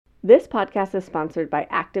This podcast is sponsored by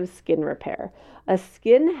Active Skin Repair, a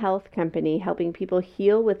skin health company helping people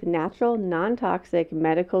heal with natural, non-toxic,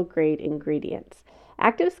 medical-grade ingredients.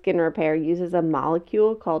 Active Skin Repair uses a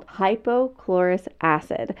molecule called hypochlorous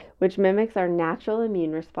acid, which mimics our natural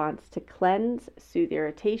immune response to cleanse, soothe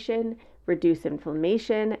irritation, reduce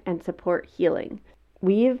inflammation, and support healing.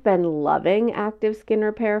 We've been loving Active Skin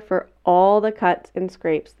Repair for all the cuts and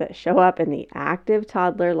scrapes that show up in the active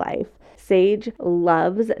toddler life. Sage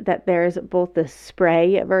loves that there's both the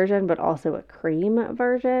spray version but also a cream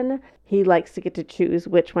version. He likes to get to choose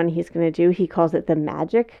which one he's going to do. He calls it the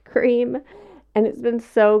magic cream. And it's been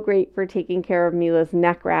so great for taking care of Mila's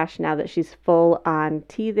neck rash now that she's full on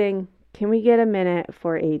teething. Can we get a minute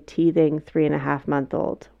for a teething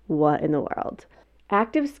 3.5-month-old? What in the world?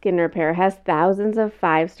 Active Skin Repair has thousands of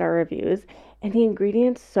 5-star reviews, and the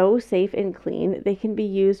ingredients so safe and clean they can be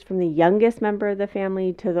used from the youngest member of the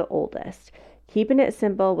family to the oldest, keeping it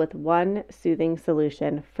simple with one soothing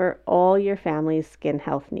solution for all your family's skin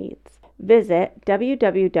health needs. Visit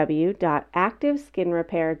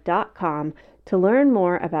www.activeskinrepair.com to learn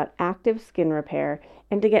more about Active Skin Repair,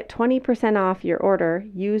 and to get 20% off your order,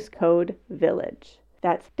 use code VILLAGE.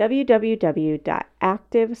 That's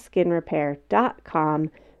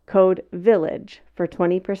www.activeskinrepair.com, code VILLAGE for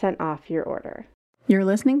 20% off your order. You're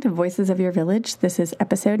listening to Voices of Your Village. This is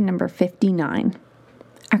episode number 59.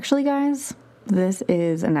 Actually, guys, this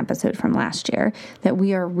is an episode from last year that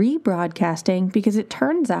we are rebroadcasting because it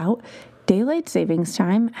turns out daylight savings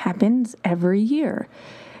time happens every year.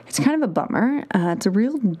 It's kind of a bummer. It's a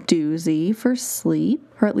real doozy for sleep,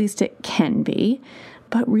 or at least it can be.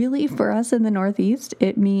 But really, for us in the Northeast,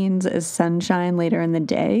 it means sunshine later in the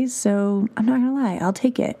day, so I'm not going to lie, I'll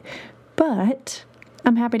take it. But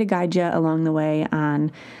I'm happy to guide you along the way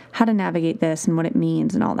on how to navigate this and what it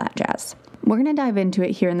means and all that jazz. We're going to dive into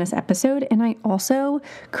it here in this episode, and I also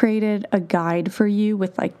created a guide for you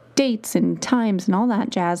with dates and times and all that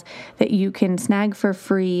jazz that you can snag for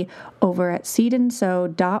free over at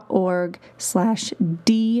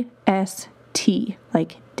seedandsew.org/DST,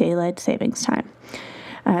 like daylight savings time.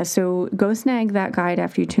 So go snag that guide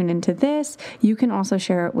after you tune into this. You can also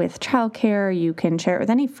share it with childcare. You can share it with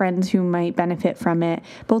any friends who might benefit from it,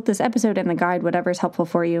 both this episode and the guide, whatever is helpful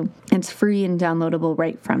for you. It's free and downloadable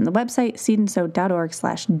right from the website,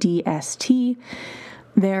 seedandsew.org/DST.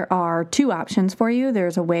 There are two options for you.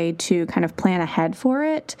 There's a way to kind of plan ahead for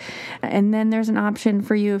it. And then there's an option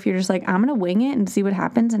for you if you're just like, I'm going to wing it and see what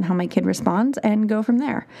happens and how my kid responds and go from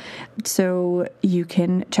there. So you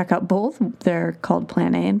can check out both. They're called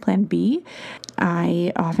Plan A and Plan B.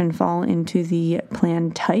 I often fall into the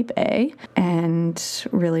plan type A and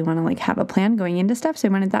really want to have a plan going into stuff. So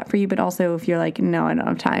I wanted that for you. But also if you're like, no, I don't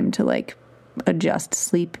have time to adjust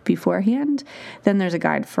sleep beforehand, then there's a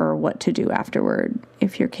guide for what to do afterward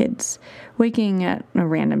if your kid's waking at a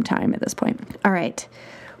random time at this point. All right,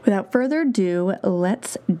 without further ado,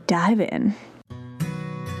 let's dive in.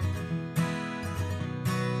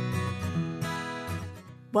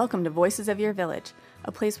 Welcome to Voices of Your Village,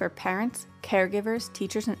 a place where parents, caregivers,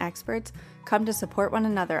 teachers, and experts come to support one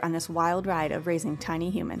another on this wild ride of raising tiny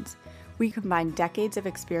humans. We combine decades of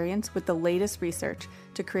experience with the latest research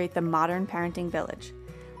to create the modern parenting village.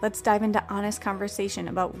 Let's dive into honest conversation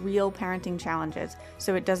about real parenting challenges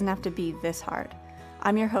so it doesn't have to be this hard.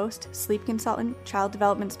 I'm your host, sleep consultant, child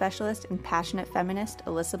development specialist, and passionate feminist,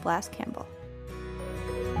 Alyssa Blass-Campbell.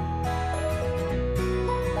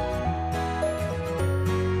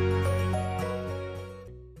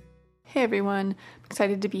 Hey everyone, I'm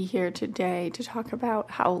excited to be here today to talk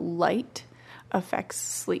about how light affects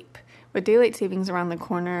sleep. With daylight savings around the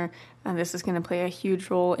corner, this is going to play a huge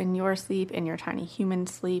role in your sleep and your tiny human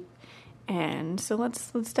sleep. And so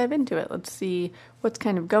let's dive into it. Let's see what's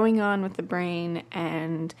kind of going on with the brain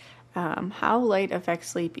and how light affects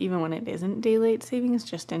sleep even when it isn't daylight savings,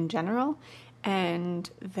 just in general. And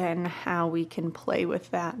then how we can play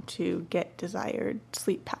with that to get desired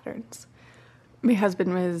sleep patterns. My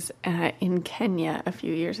husband was in Kenya a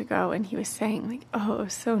few years ago, and he was saying, oh, it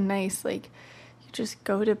was so nice, just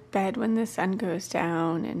go to bed when the sun goes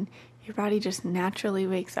down and your body just naturally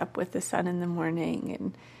wakes up with the sun in the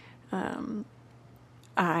morning. And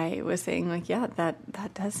I was saying yeah,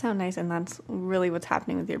 that does sound nice. And that's really what's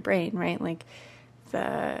happening with your brain, right?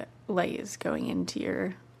 The light is going into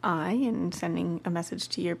your eye and sending a message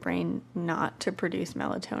to your brain not to produce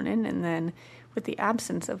melatonin. And then with the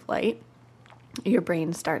absence of light, your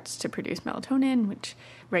brain starts to produce melatonin, which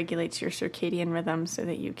regulates your circadian rhythm so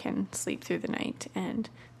that you can sleep through the night and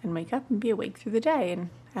then wake up and be awake through the day. And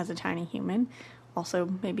as a tiny human, also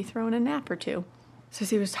maybe throw in a nap or two. So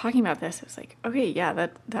as he was talking about this, I was like, okay, yeah,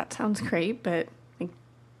 that sounds great, but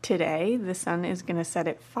today, the sun is going to set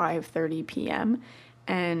at 5:30 p.m.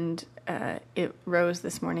 and it rose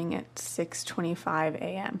this morning at 6:25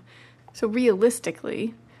 a.m. So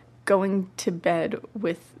realistically, going to bed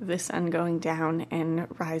with the sun going down and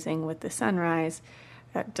rising with the sunrise,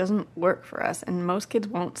 that doesn't work for us. And most kids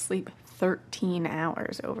won't sleep 13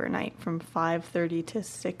 hours overnight from 5:30 to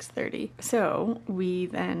 6:30. So we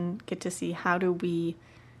then get to see how do we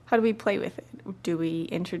play with it? Do we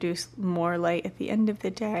introduce more light at the end of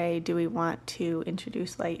the day? Do we want to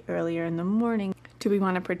introduce light earlier in the morning? Do we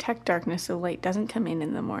want to protect darkness so light doesn't come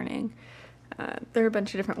in the morning? There are a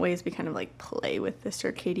bunch of different ways we kind of like play with the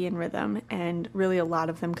circadian rhythm, and really a lot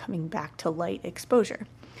of them coming back to light exposure.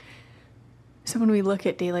 So when we look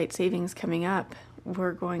at daylight savings coming up,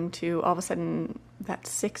 we're going to, all of a sudden, that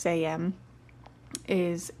 6 a.m.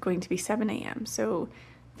 is going to be 7 a.m. So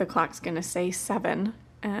the clock's going to say 7,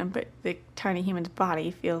 but the tiny human's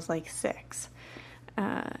body feels like 6.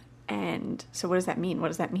 And so what does that mean? What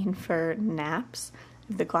does that mean for naps?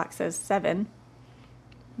 If the clock says 7,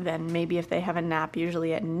 then maybe if they have a nap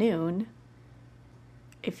usually at noon,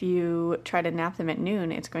 if you try to nap them at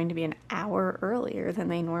noon, it's going to be an hour earlier than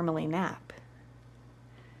they normally nap.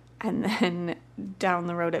 And then down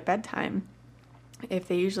the road at bedtime, if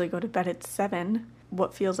they usually go to bed at 7,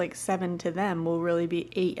 what feels like 7 to them will really be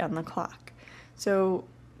 8 on the clock. So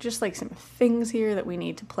just like some things here that we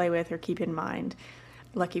need to play with or keep in mind.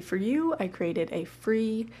 Lucky for you, I created a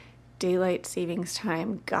free daylight savings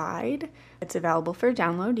time guide. It's available for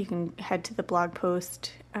download. You can head to the blog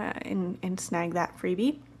post and snag that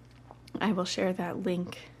freebie. I will share that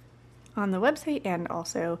link on the website and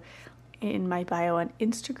also in my bio on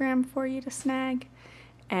Instagram for you to snag.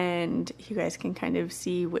 And you guys can kind of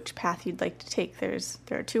see which path you'd like to take. There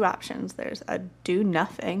are 2 options. There's a do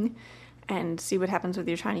nothing and see what happens with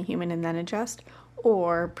your tiny human and then adjust,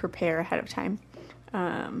 or prepare ahead of time,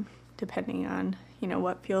 depending on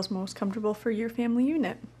what feels most comfortable for your family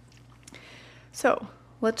unit. So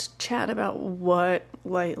let's chat about what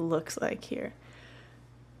light looks like here.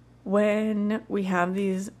 When we have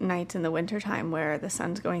these nights in the wintertime where the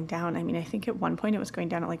sun's going down, I think at one point it was going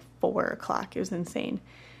down at like 4 o'clock. It was insane.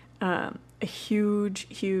 A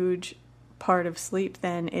huge part of sleep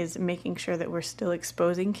then is making sure that we're still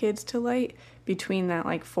exposing kids to light between that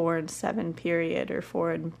like 4 and 7 period, or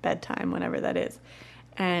 4 and bedtime, whenever that is.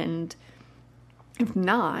 And if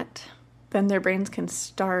not, then their brains can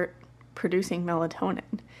start producing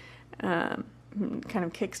melatonin, kind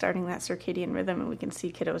of kickstarting that circadian rhythm, and we can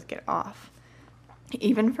see kiddos get off.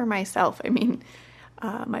 Even for myself,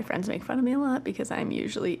 my friends make fun of me a lot because I'm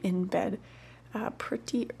usually in bed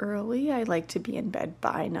pretty early. I like to be in bed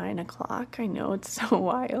by 9 o'clock. I know it's so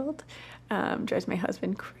wild. Drives my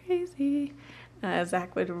husband crazy.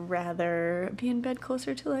 Zach would rather be in bed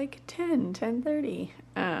closer to like 10:30,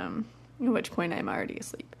 at which point I'm already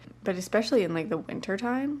asleep. But especially in like the winter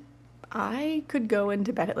time, I could go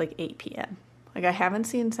into bed at like 8 p.m. Like I haven't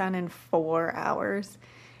seen sun in 4 hours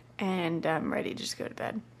and I'm ready to just go to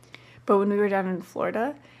bed. But when we were down in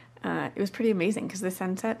Florida, it was pretty amazing because the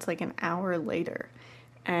sun sets like an hour later.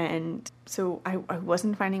 And so I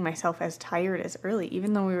wasn't finding myself as tired as early.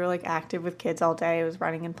 Even though we were like active with kids all day, I was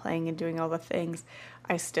running and playing and doing all the things,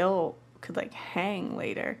 I still could like hang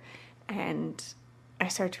later. And I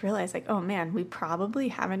started to realize like, oh man, we probably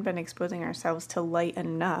haven't been exposing ourselves to light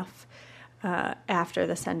enough after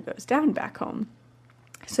the sun goes down back home.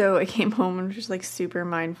 So I came home and was just like super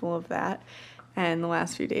mindful of that. And the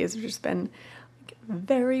last few days have just been like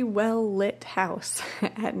very well lit house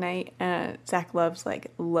at night. Zach loves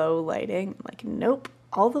like low lighting. I'm like, nope,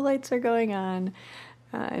 all the lights are going on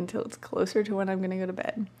until it's closer to when I'm going to go to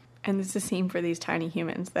bed. And it's the same for these tiny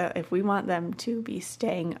humans, that if we want them to be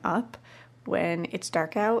staying up when it's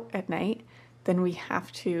dark out at night, then we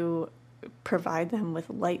have to provide them with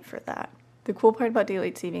light for that. The cool part about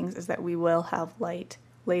daylight savings is that we will have light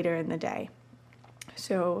later in the day.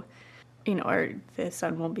 So, the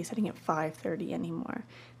sun won't be setting at 5:30 anymore.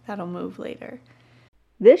 That'll move later.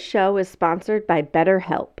 This show is sponsored by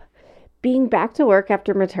BetterHelp. Being back to work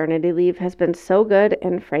after maternity leave has been so good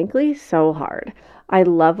and frankly so hard. I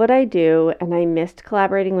love what I do and I missed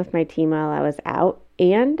collaborating with my team while I was out,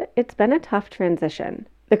 and it's been a tough transition.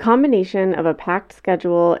 The combination of a packed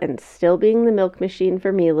schedule and still being the milk machine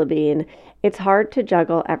for Mila Bean, it's hard to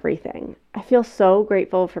juggle everything. I feel so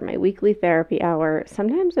grateful for my weekly therapy hour.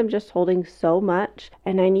 Sometimes I'm just holding so much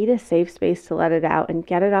and I need a safe space to let it out and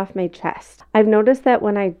get it off my chest. I've noticed that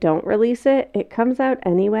when I don't release it, it comes out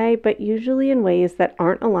anyway, but usually in ways that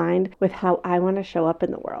aren't aligned with how I want to show up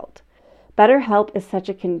in the world. BetterHelp is such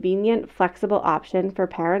a convenient, flexible option for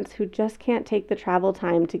parents who just can't take the travel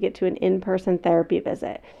time to get to an in-person therapy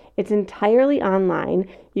visit. It's entirely online.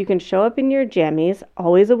 You can show up in your jammies,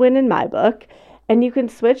 always a win in my book, and you can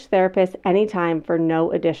switch therapists anytime for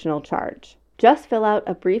no additional charge. Just fill out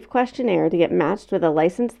a brief questionnaire to get matched with a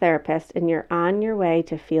licensed therapist, and you're on your way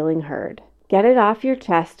to feeling heard. Get it off your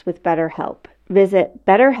chest with BetterHelp. Visit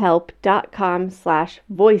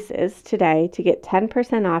betterhelp.com/voices today to get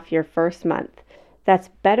 10% off your first month. That's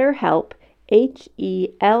BetterHelp,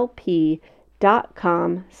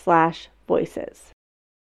 HELP.com/voices.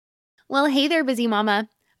 Well, hey there, busy mama.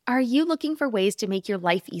 Are you looking for ways to make your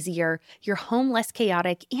life easier, your home less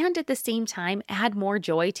chaotic, and at the same time add more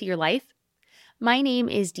joy to your life? My name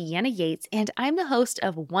is Deanna Yates, and I'm the host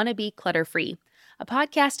of Wanna Be Clutter-Free, a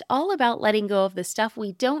podcast all about letting go of the stuff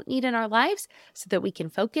we don't need in our lives so that we can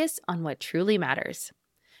focus on what truly matters.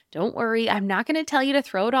 Don't worry, I'm not going to tell you to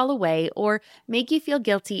throw it all away or make you feel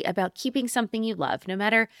guilty about keeping something you love, no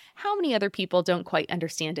matter how many other people don't quite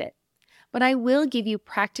understand it. But I will give you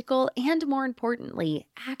practical and, more importantly,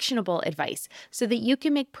 actionable advice so that you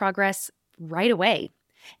can make progress right away.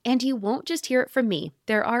 And you won't just hear it from me.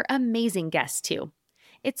 There are amazing guests too.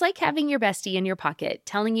 It's like having your bestie in your pocket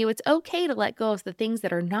telling you it's okay to let go of the things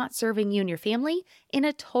that are not serving you and your family in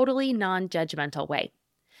a totally non-judgmental way.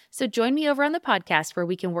 So join me over on the podcast where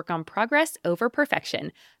we can work on progress over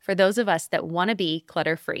perfection for those of us that want to be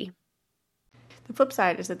clutter-free. The flip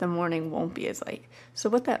side is that the morning won't be as light. So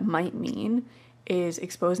what that might mean is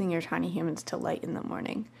exposing your tiny humans to light in the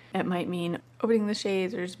morning. It might mean opening the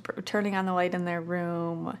shades or turning on the light in their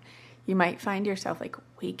room. You might find yourself like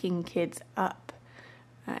waking kids up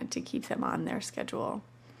to keep them on their schedule.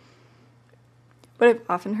 What I've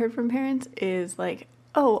often heard from parents is like,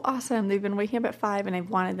 oh, awesome, they've been waking up at 5 and I've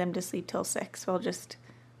wanted them to sleep till 6. So I'll just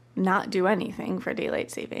not do anything for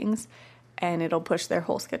daylight savings and it'll push their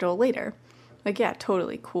whole schedule later. Like, yeah,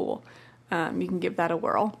 totally cool. You can give that a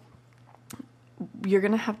whirl. You're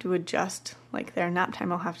going to have to adjust, like their nap time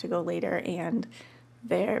will have to go later and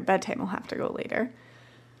their bedtime will have to go later.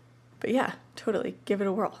 But yeah, totally, give it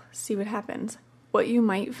a whirl. See what happens. What you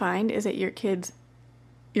might find is that your kid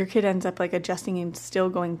ends up like adjusting and still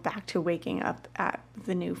going back to waking up at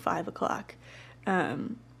the new 5 o'clock.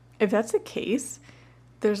 If that's the case,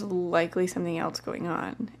 there's likely something else going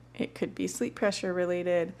on. It could be sleep pressure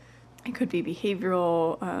related. It could be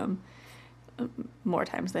behavioral. More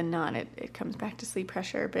times than not, it comes back to sleep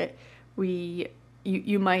pressure. But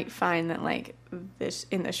you might find that like this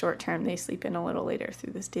in the short term, they sleep in a little later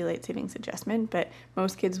through this daylight savings adjustment. But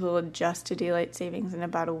most kids will adjust to daylight savings in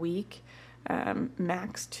about a week,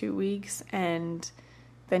 max 2 weeks, and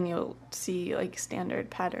then you'll see like standard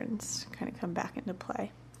patterns kind of come back into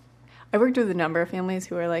play. I worked with a number of families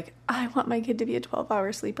who are like, I want my kid to be a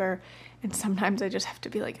 12-hour sleeper. And sometimes I just have to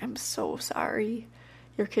be like, I'm so sorry.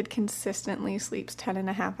 Your kid consistently sleeps 10 and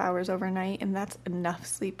a half hours overnight, and that's enough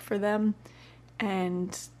sleep for them.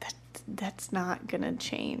 And that's not going to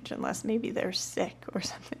change unless maybe they're sick or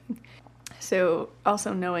something. So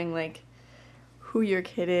also knowing like who your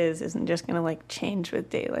kid is isn't just going to like change with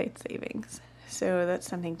daylight savings. So that's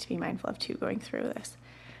something to be mindful of too going through this.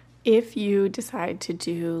 If you decide to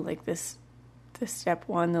do like this step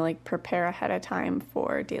one, to like prepare ahead of time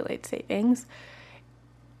for daylight savings,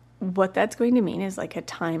 what that's going to mean is like a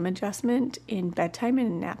time adjustment in bedtime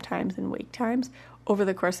and nap times and wake times over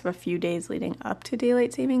the course of a few days leading up to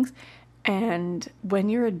daylight savings. And when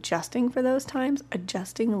you're adjusting for those times,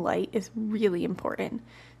 adjusting light is really important.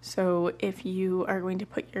 So if you are going to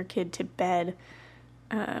put your kid to bed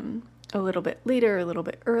a little bit later, a little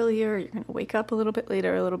bit earlier, you're going to wake up a little bit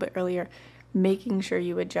later, a little bit earlier, making sure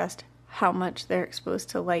you adjust how much they're exposed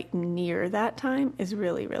to light near that time is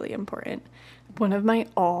really, really important. One of my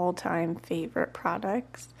all-time favorite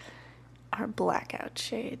products are blackout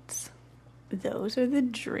shades. Those are the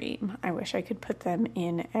dream. I wish I could put them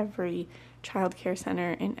in every childcare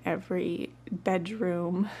center, in every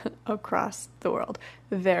bedroom across the world.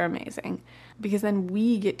 They're amazing because then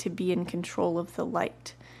we get to be in control of the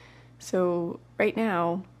light. So right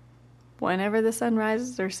now, whenever the sun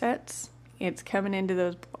rises or sets, it's coming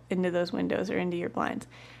into those windows or into your blinds.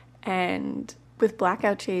 And with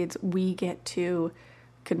blackout shades, we get to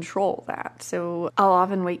control that. So I'll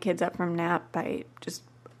often wake kids up from nap by just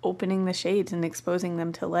opening the shades and exposing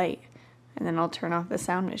them to light. And then I'll turn off the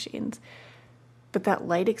sound machines. But that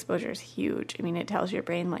light exposure is huge. I mean, it tells your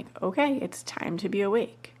brain like, okay, it's time to be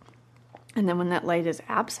awake. And then when that light is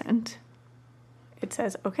absent, it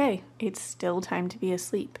says, okay, it's still time to be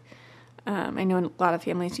asleep. I know a lot of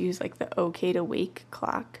families use like the okay to wake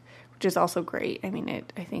clock, which is also great. I mean,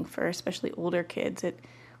 I think for especially older kids, it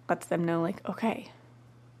lets them know like, okay,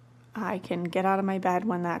 I can get out of my bed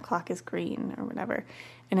when that clock is green or whatever.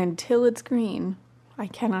 And until it's green, I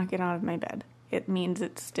cannot get out of my bed. It means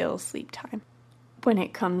it's still sleep time. When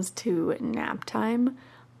it comes to nap time,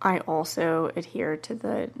 I also adhere to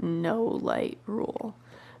the no light rule.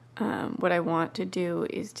 What I want to do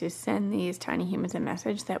is to send these tiny humans a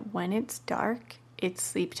message that when it's dark, it's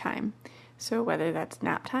sleep time. So whether that's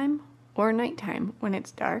nap time or nighttime, when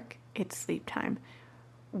it's dark, it's sleep time.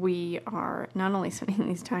 We are not only sending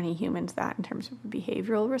these tiny humans that in terms of a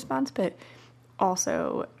behavioral response, but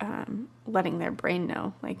also letting their brain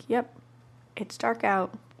know, like, yep, it's dark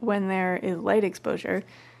out. When there is light exposure,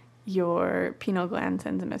 your pineal gland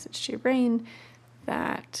sends a message to your brain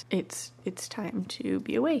that it's time to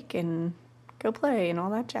be awake and go play and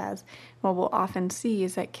all that jazz. What we'll often see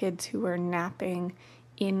is that kids who are napping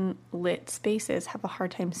in lit spaces have a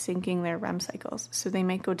hard time syncing their REM cycles. So they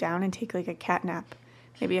might go down and take like a cat nap,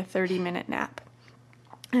 maybe a 30-minute nap.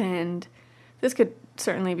 And this could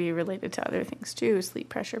certainly be related to other things too. Sleep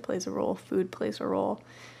pressure plays a role, food plays a role,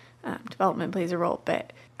 development plays a role.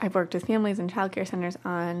 But I've worked with families and childcare centers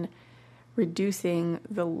on reducing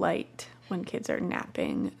the light when kids are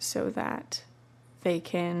napping so that they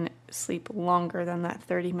can sleep longer than that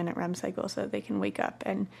 30-minute REM cycle so that they can wake up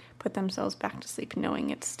and put themselves back to sleep knowing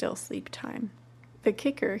it's still sleep time. The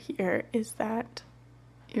kicker here is that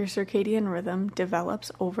your circadian rhythm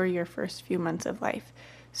develops over your first few months of life.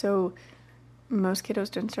 So most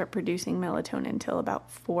kiddos don't start producing melatonin until about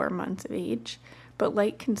 4 months of age, but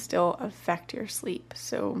light can still affect your sleep.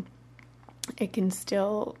 So it can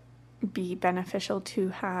still be beneficial to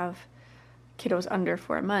have kiddos under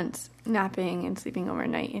 4 months napping and sleeping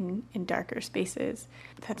overnight in darker spaces.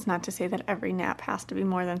 That's not to say that every nap has to be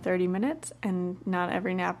more than 30 minutes, and not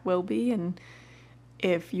every nap will be. And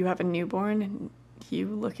if you have a newborn and you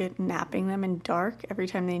look at napping them in dark every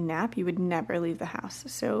time they nap, you would never leave the house.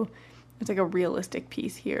 So it's like a realistic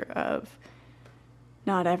piece here of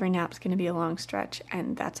not every nap's going to be a long stretch,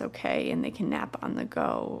 and that's okay, and they can nap on the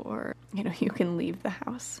go, or, you can leave the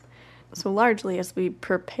house. So largely, as we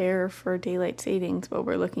prepare for daylight savings, what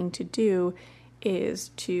we're looking to do is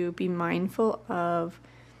to be mindful of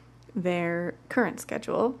their current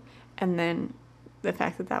schedule, and then the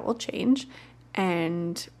fact that that will change,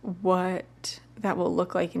 and what that will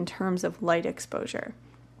look like in terms of light exposure.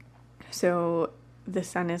 So the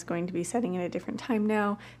sun is going to be setting at a different time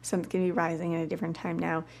now, sun's going to be rising at a different time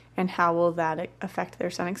now, and how will that affect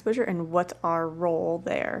their sun exposure, and what's our role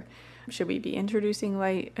there? Should we be introducing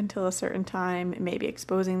light until a certain time, maybe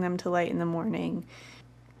exposing them to light in the morning?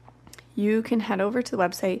 You can head over to the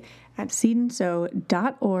website at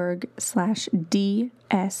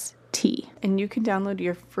seedandsow.org/DST, and you can download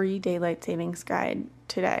your free daylight savings guide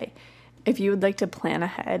today. If you would like to plan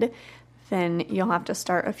ahead, then you'll have to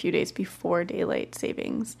start a few days before daylight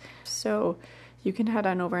savings. So you can head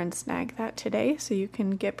on over and snag that today so you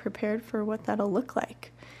can get prepared for what that'll look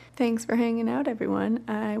like. Thanks for hanging out, everyone.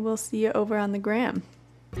 I will see you over on the gram.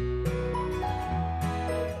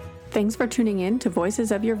 Thanks for tuning in to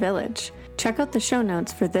Voices of Your Village. Check out the show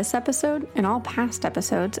notes for this episode and all past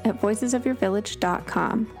episodes at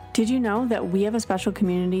voicesofyourvillage.com. Did you know that we have a special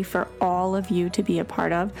community for all of you to be a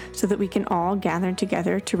part of so that we can all gather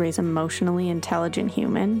together to raise emotionally intelligent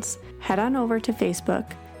humans? Head on over to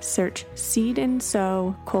Facebook, search Seed and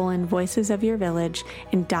Sow Voices of Your Village,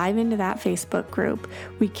 and dive into that Facebook group.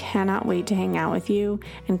 We cannot wait to hang out with you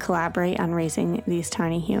and collaborate on raising these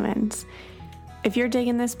tiny humans. If you're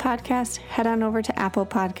digging this podcast, head on over to Apple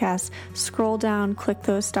Podcasts, scroll down, click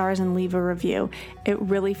those stars, and leave a review. It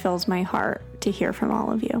really fills my heart to hear from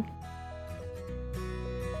all of you.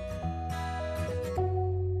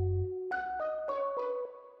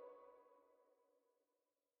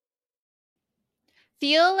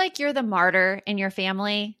 Feel like you're the martyr in your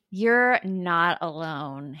family? You're not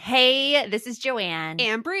alone. Hey, this is Joanne.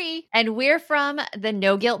 And Bree. And we're from the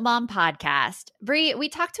No Guilt Mom podcast. Bree, we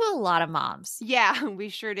talk to a lot of moms. Yeah, we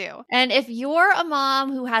sure do. And if you're a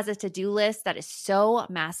mom who has a to-do list that is so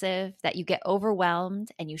massive that you get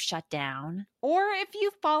overwhelmed and you shut down, or if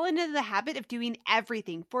you fall into the habit of doing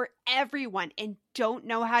everything for everyone and don't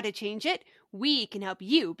know how to change it, we can help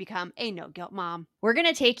you become a no-guilt mom. we're going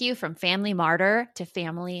to take you from family martyr to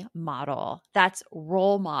family model. That's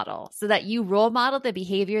role model, so that you role model the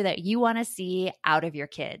behavior that you want to see out of your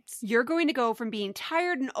kids. You're going to go from being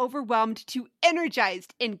tired and overwhelmed to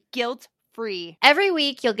energized and guilt-free. Every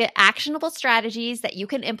week, you'll get actionable strategies that you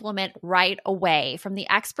can implement right away from the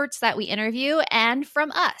experts that we interview and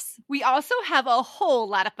from us. We also have a whole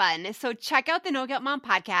lot of fun, so check out the No Guilt Mom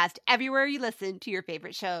podcast everywhere you listen to your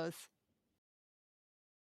favorite shows.